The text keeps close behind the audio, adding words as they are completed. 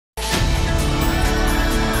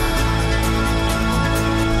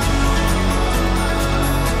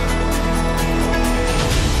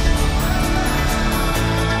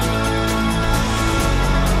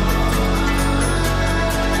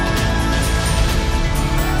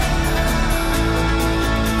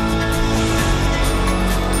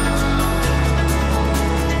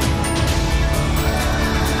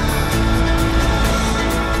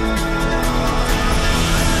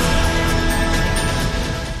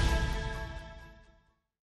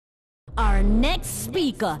Our next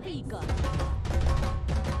speaker,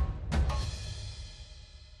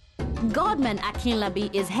 Godman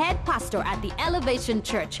Akinlabi is head pastor at the Elevation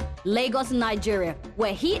Church, Lagos, Nigeria,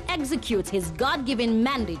 where he executes his God-given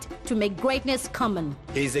mandate to make greatness common.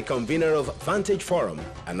 He is the convener of Vantage Forum,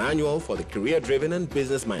 an annual for the career-driven and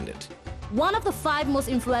business-minded. One of the 5 most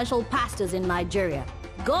influential pastors in Nigeria,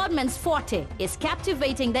 Godman's forte is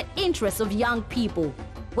captivating the interests of young people.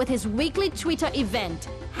 With his weekly Twitter event,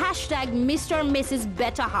 #Mr. and Mrs.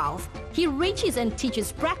 Better Half, he reaches and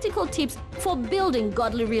teaches practical tips for building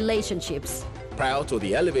godly relationships. Prior to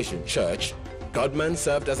the Elevation Church, Godman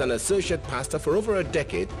served as an associate pastor for over a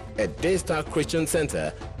decade at Daystar Christian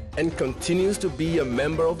Center and continues to be a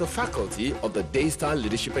member of the faculty of the Daystar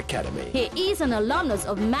Leadership Academy. He is an alumnus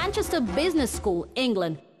of Manchester Business School,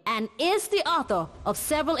 England, and is the author of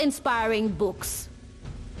several inspiring books.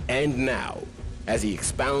 And now, as he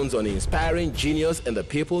expounds on inspiring genius and the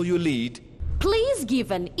people you lead, please give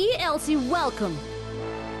an ELC welcome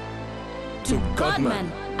to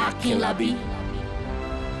Godman Akinlabi.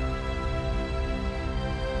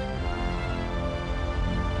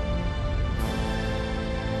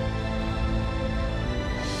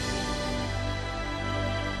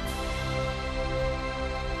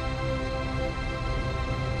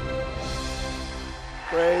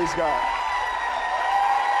 Praise God.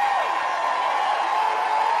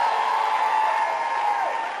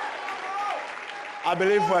 I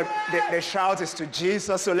believe what the shout is to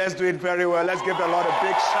Jesus, so let's do it very well. Let's give the Lord a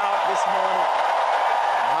big shout this morning.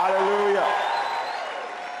 Hallelujah.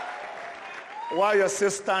 While you're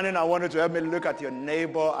still standing, I want you to help me look at your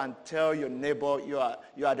neighbor and tell your neighbor you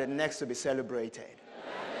are the next to be celebrated.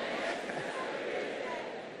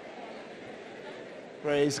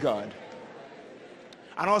 Praise God.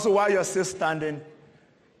 And also, while you're still standing,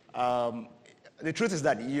 the truth is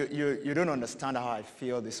that you don't understand how I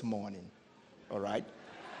feel this morning. All right?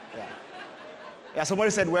 Yeah, somebody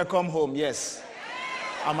said, welcome home. Yes.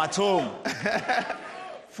 I'm at home.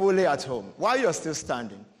 Fully at home. While you're still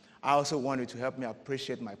standing, I also want you to help me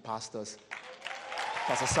appreciate my pastors,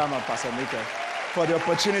 Pastor Sam and Pastor Mika, for the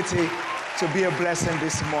opportunity to be a blessing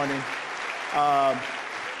this morning. I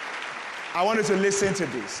wanted to listen to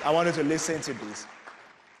this.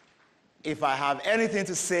 If I have anything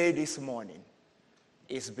to say this morning,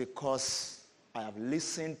 it's because I have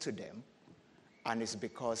listened to them, and it's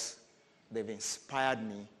because they've inspired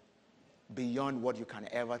me beyond what you can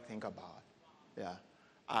ever think about. Yeah.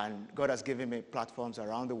 And God has given me platforms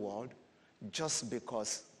around the world just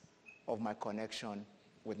because of my connection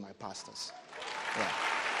with my pastors. Yeah.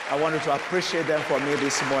 I wanted to appreciate them for me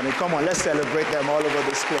this morning. Come on, let's celebrate them all over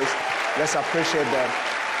this place. Let's appreciate them.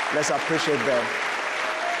 Let's appreciate them.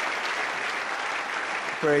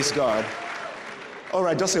 Praise God. All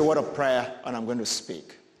right, just a word of prayer, and I'm going to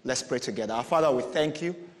speak. Let's pray together. Our Father, we thank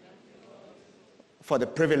you for the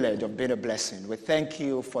privilege of being a blessing. We thank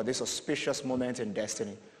you for this auspicious moment in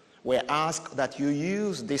destiny. We ask that you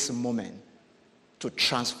use this moment to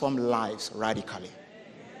transform lives radically.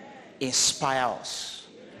 Inspire us.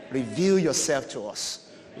 Reveal yourself to us.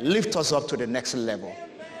 Lift us up to the next level.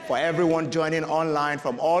 For everyone joining online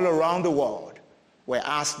from all around the world, we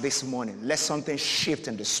ask this morning, let something shift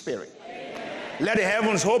in the spirit. Let the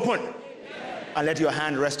heavens open. And let your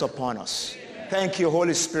hand rest upon us. Thank you,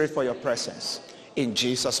 Holy Spirit, for your presence. In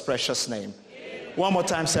Jesus' precious name. One more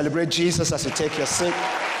time, celebrate Jesus as you take your seat.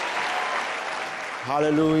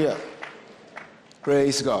 Hallelujah.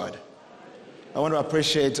 Praise God. I want to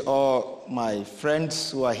appreciate all my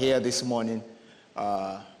friends who are here this morning.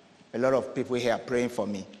 A lot of people here are praying for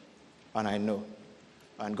me, and I know.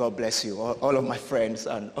 And God bless you, all of my friends.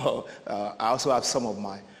 And I also have some of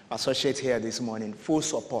my associates here this morning, full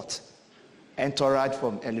support. Entourage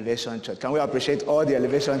from Elevation Church. Can we appreciate all the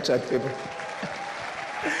Elevation Church people?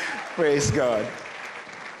 Praise God.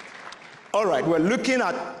 All right, we're looking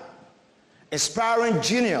at inspiring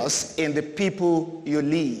genius in the people you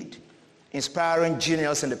lead. Inspiring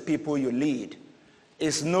genius in the people you lead.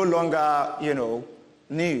 It's no longer,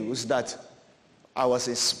 news that I was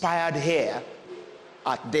inspired here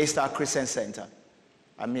at Daystar Christian Center.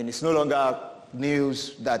 I mean, it's no longer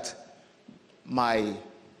news that my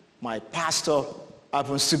pastor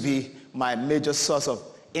happens to be my major source of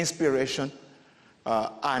inspiration.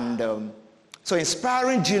 So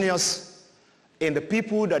inspiring genius in the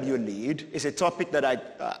people that you lead is a topic that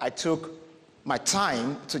I took my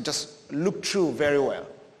time to just look through very well.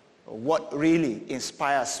 What really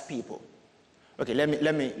inspires people? Okay,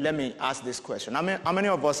 let me ask this question. How many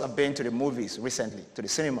of us have been to the movies recently, to the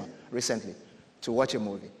cinema recently, to watch a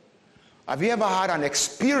movie? Have you ever had an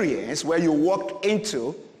experience where you walked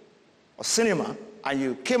into a cinema and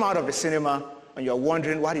you came out of the cinema and you're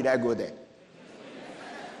wondering, why did I go there?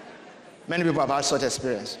 Many people have had such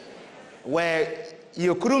experience where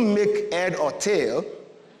you couldn't make head or tail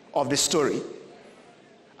of the story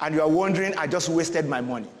and you are wondering, I just wasted my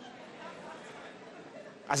money.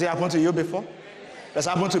 Has it happened to you before? That's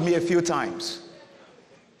happened to me a few times.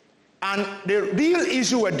 And the real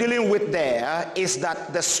issue we're dealing with there is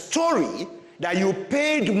that the story that you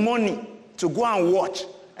paid money to go and watch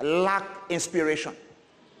lacked inspiration.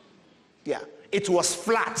 Yeah, it was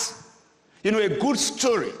flat. You know, a good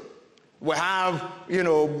story will have, you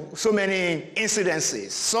know, so many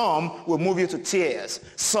incidences. Some will move you to tears.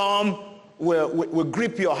 Some will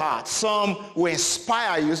grip your heart. Some will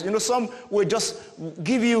inspire you. You know, some will just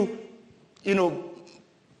give you, you know,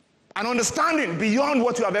 an understanding beyond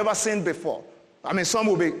what you have ever seen before. I mean, some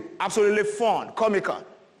will be absolutely fun, comical.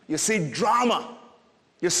 You see drama.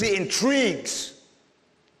 You see intrigues.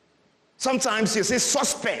 Sometimes you see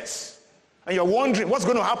suspense. And you're wondering what's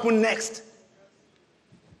going to happen next.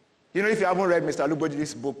 You know, if you haven't read Mr.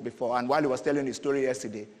 Alubodi's book before, and while he was telling his story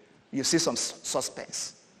yesterday, you see some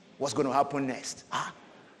suspense. What's going to happen next?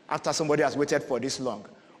 After somebody has waited for this long.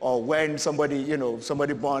 Or when somebody, you know,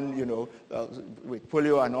 somebody born, you know, with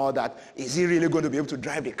polio and all that, is he really going to be able to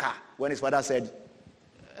drive the car? When his father said,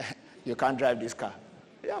 you can't drive this car.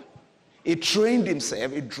 Yeah. He trained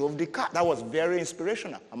himself, he drove the car. That was very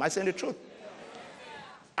inspirational. Am I saying the truth?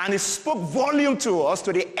 And it spoke volume to us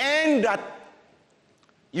to the end that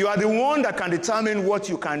you are the one that can determine what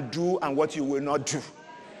you can do and what you will not do.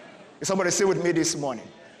 Somebody say with me this morning,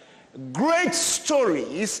 great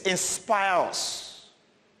stories inspire us.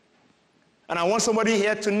 And I want somebody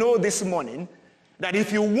here to know this morning that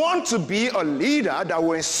if you want to be a leader that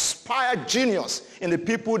will inspire genius in the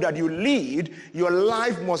people that you lead, your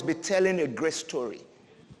life must be telling a great story.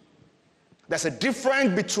 There's a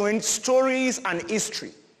difference between stories and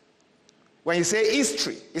history. When you say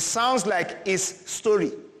history, it sounds like his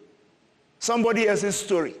story. Somebody else's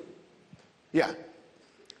story. Yeah.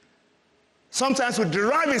 Sometimes we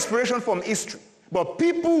derive inspiration from history. But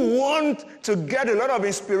people want to get a lot of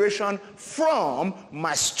inspiration from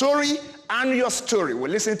my story and your story. We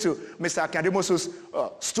listened to Mr. Akandemosu's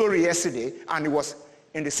story yesterday, and it was,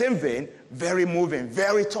 in the same vein, very moving,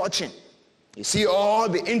 very touching. You see all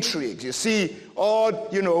the intrigues. You see all,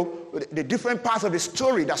 you know, the different parts of the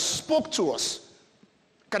story that spoke to us.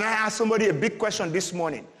 Can I ask somebody a big question this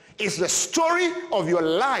morning? Is the story of your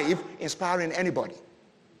life inspiring anybody?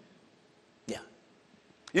 Yeah.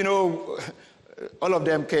 You know, all of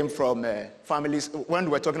them came from families. When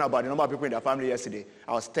we were talking about the number of people in their family yesterday,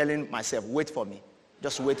 I was telling myself, wait for me.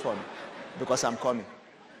 Just wait for me, because I'm coming.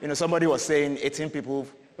 You know, somebody was saying 18 people,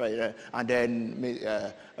 and then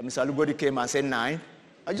Mr. Alubodi came and said 9.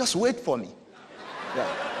 Just wait for me. Yeah.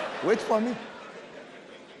 Wait for me.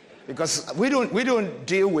 Because we don't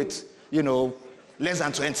deal with, you know, less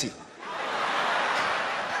than 20.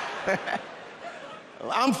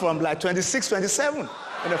 I'm from like 26, 27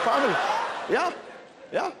 in the family. Yeah,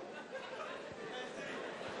 yeah,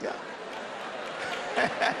 yeah.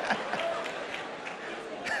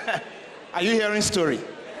 Are you hearing story?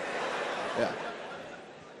 Yeah.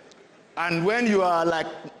 And when you are like,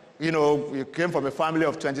 you know, you came from a family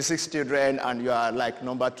of 26 children and you are like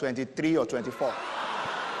number 23 or 24.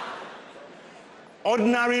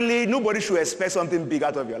 Ordinarily, nobody should expect something big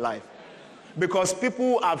out of your life. Because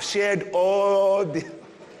people have shared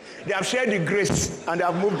they have shared the grace and they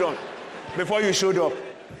have moved on before you showed up.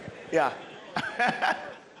 Yeah.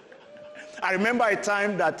 I remember a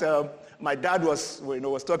time that my dad was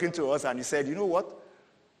talking to us and he said, you know what?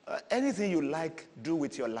 Anything you like, do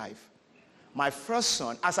with your life. My first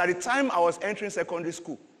son, as at the time I was entering secondary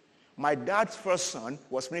school, my dad's first son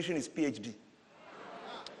was finishing his PhD.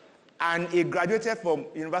 And he graduated from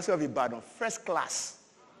University of Ibadan, first class.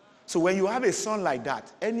 So when you have a son like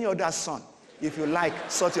that, any other son, if you like,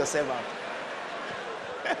 sort yourself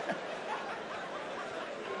out.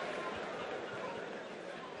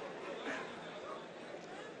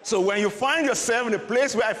 So when you find yourself in the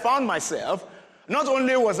place where I found myself, not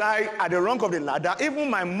only was I at the rung of the ladder, even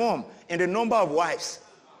my mom in the number of wives.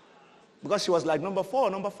 Because she was like number 4,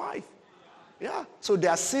 number 5. Yeah, so they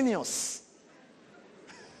are seniors.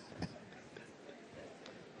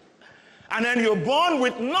 And then you're born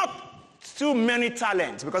with not too many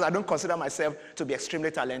talents, because I don't consider myself to be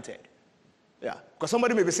extremely talented. Yeah, because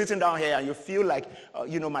somebody may be sitting down here and you feel like,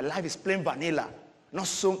 you know, my life is plain vanilla. Not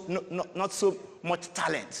so much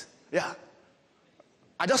talent. Yeah.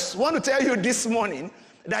 I just want to tell you this morning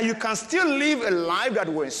that you can still live a life that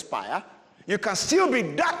will inspire. You can still be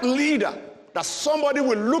that leader that somebody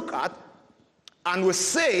will look at and will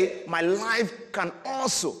say, my life can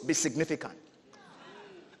also be significant.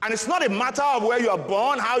 And it's not a matter of where you are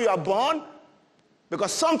born, how you are born,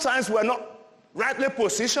 because sometimes we're not rightly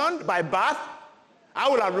positioned by birth. I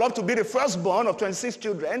would have loved to be the firstborn of 26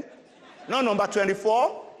 children, not number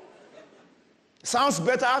 24. Sounds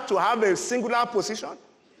better to have a singular position.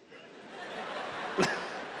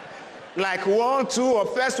 Like 1, 2, or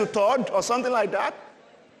first to third, or something like that.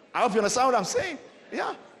 I hope you understand what I'm saying.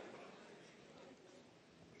 Yeah.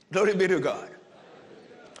 Glory be to God.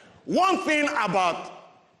 One thing about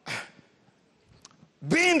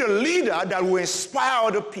being the leader that will inspire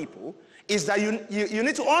other people is that you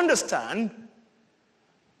need to understand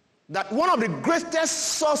that one of the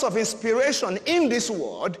greatest source of inspiration in this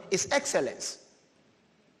world is excellence.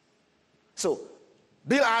 So,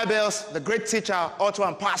 Bill Hybels, the great teacher, author,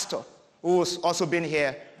 and pastor, who's also been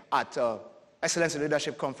here at Excellence in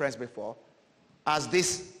Leadership Conference before, has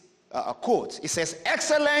this quote. It says,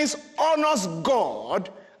 excellence honors God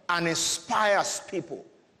and inspires people.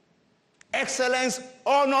 Excellence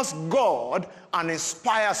honors God and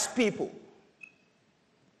inspires people.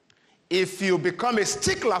 If you become a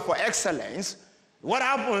stickler for excellence, what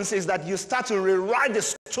happens is that you start to rewrite the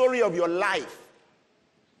story of your life.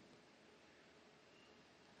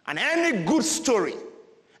 And any good story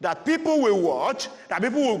that people will watch, that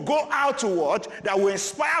people will go out to watch, that will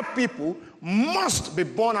inspire people, must be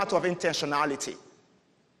born out of intentionality.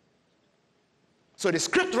 So the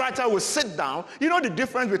scriptwriter will sit down. You know the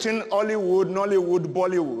difference between Hollywood, Nollywood,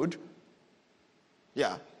 Bollywood?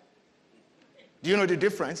 Yeah. Do you know the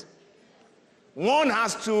difference? One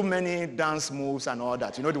has too many dance moves and all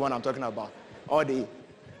that. You know the one I'm talking about? Or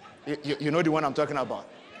you know the one I'm talking about?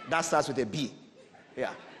 That starts with a B.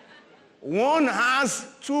 Yeah. One has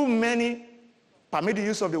too many, permit the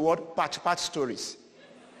use of the word, patch stories.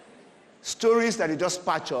 Stories that you just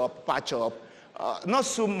patch up. Not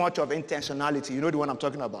so much of intentionality. You know the one I'm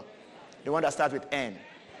talking about? The one that starts with N.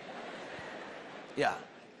 Yeah.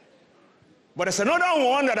 But there's another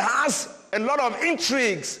one that has a lot of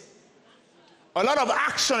intrigues, a lot of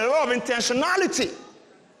action, a lot of intentionality.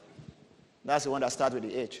 That's the one that starts with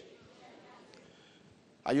the H.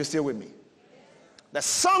 Are you still with me? There's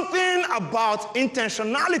something about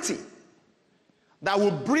intentionality that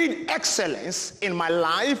will breed excellence in my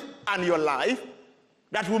life and your life,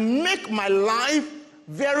 that will make my life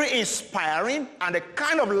very inspiring and the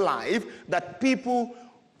kind of life that people,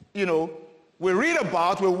 will read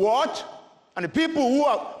about, will watch, and the people who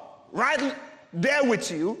are right there with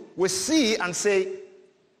you will see and say,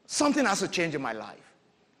 something has to change in my life.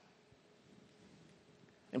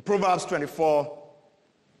 In Proverbs 24,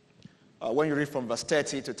 when you read from verse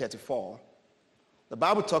 30 to 34, the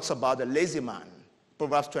Bible talks about the lazy man.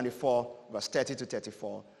 Proverbs 24, verse 30 to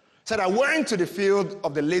 34. Said, I went to the field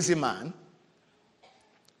of the lazy man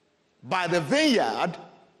by the vineyard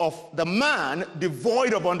of the man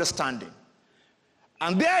devoid of understanding.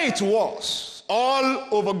 And there it was, all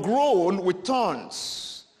overgrown with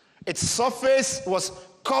thorns. Its surface was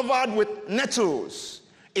covered with nettles.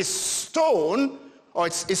 Its stone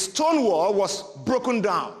wall was broken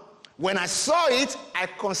down. When I saw it, I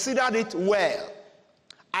considered it well.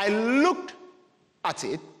 I looked at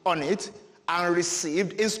it, on it, and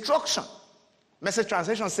received instruction. Message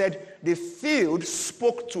translation said, the field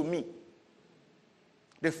spoke to me.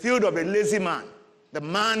 The field of a lazy man, the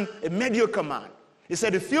man, a mediocre man. He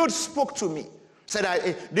said, the field spoke to me.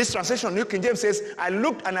 Said, this translation, New King James says, I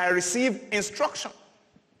looked and I received instruction.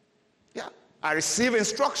 Yeah, I received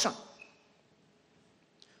instruction.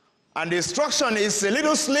 And the instruction is a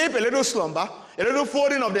little sleep, a little slumber, a little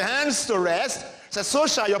folding of the hands to rest. Says, so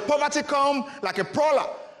shall your poverty come like a prowler,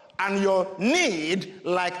 and your need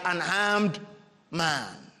like an armed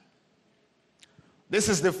man. This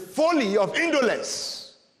is the folly of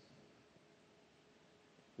indolence.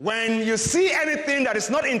 When you see anything that is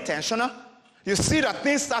not intentional, you see that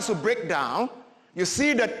things start to break down, you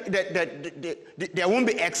see that there won't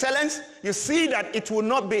be excellence, you see that it will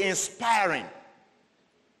not be inspiring.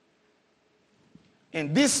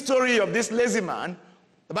 In this story of this lazy man,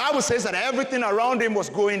 the Bible says that everything around him was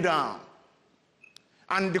going down.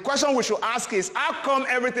 And the question we should ask is, how come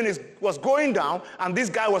everything was going down and this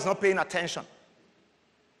guy was not paying attention?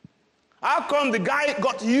 How come the guy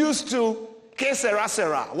got used to que sera,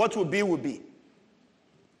 sera, what will be, will be?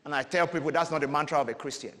 And I tell people that's not the mantra of a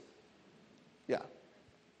Christian. Yeah.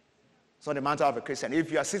 It's not the mantra of a Christian.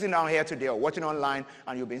 If you are sitting down here today or watching online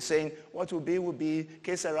and you've been saying, what will be,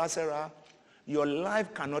 que sera, sera, your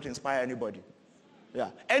life cannot inspire anybody. Yeah.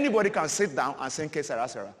 Anybody can sit down and sing que sera,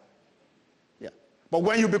 sera. Yeah. But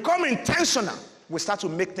when you become intentional, we start to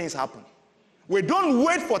make things happen. We don't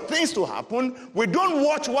wait for things to happen. We don't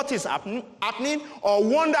watch what is happening or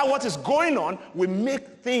wonder what is going on. We make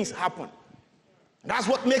things happen. That's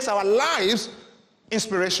what makes our lives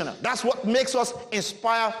inspirational. That's what makes us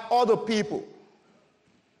inspire other people.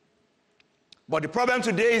 But the problem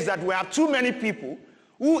today is that we have too many people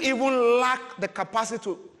who even lack the capacity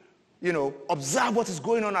to, observe what is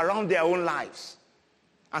going on around their own lives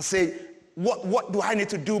and say, what do I need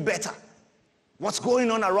to do better? What's going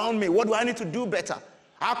on around me? What do I need to do better?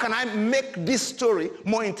 How can I make this story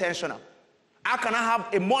more intentional? How can I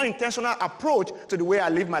have a more intentional approach to the way I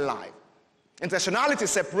live my life? Intentionality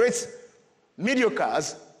separates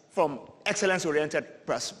mediocres from excellence-oriented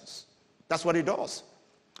persons. That's what it does.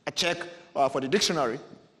 I check for the dictionary,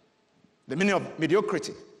 the meaning of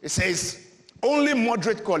mediocrity. It says, only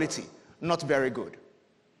moderate quality, not very good.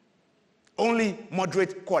 Only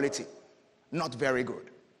moderate quality, not very good.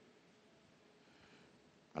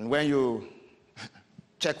 And when you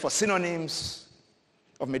check for synonyms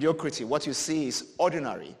of mediocrity, what you see is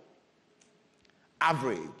ordinary,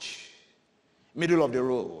 average, middle of the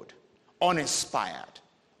road, uninspired,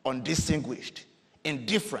 undistinguished,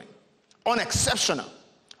 indifferent, unexceptional,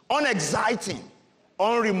 unexciting,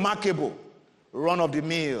 unremarkable,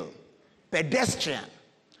 run-of-the-mill, pedestrian,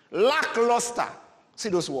 lackluster. See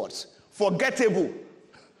those words. Forgettable.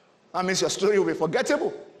 That means your story will be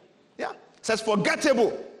forgettable. Yeah. It says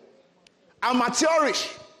forgettable, amateurish,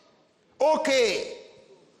 okay,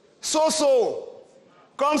 so-so,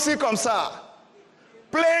 come see, come sir,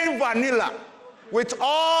 plain vanilla, with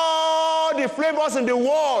all the flavors in the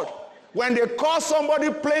world. When they call somebody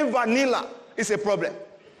plain vanilla, it's a problem.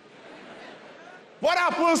 What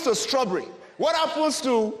happens to strawberry? What happens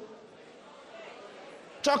to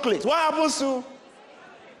chocolate? What happens to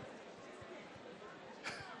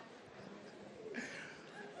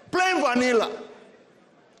plain vanilla?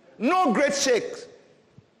 No great shake.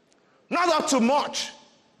 Not up to much.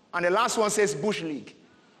 And the last one says Bush League.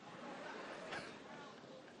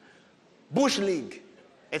 Bush League.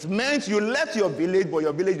 It meant you left your village, but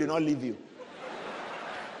your village did not leave you.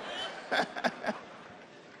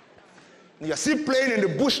 You're still playing in the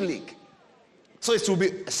Bush League. So it will be,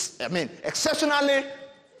 exceptionally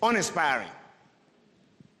uninspiring.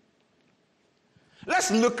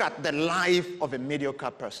 Let's look at the life of a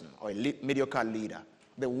mediocre person or a mediocre leader,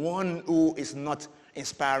 the one who is not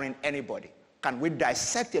inspiring anybody. Can we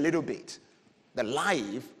dissect a little bit the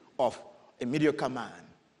life of a mediocre man?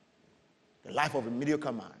 The life of a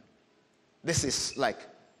mediocre man. This is like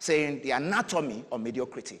saying the anatomy of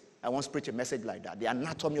mediocrity. I once preached a message like that, the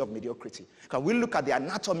anatomy of mediocrity. Can we look at the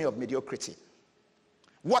anatomy of mediocrity?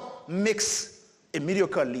 What makes a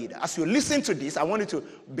mediocre leader? As you listen to this, I want you to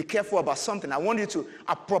be careful about something. I want you to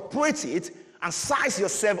appropriate it and size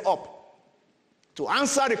yourself up to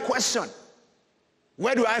answer the question,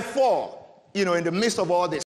 where do I fall, in the midst of all this?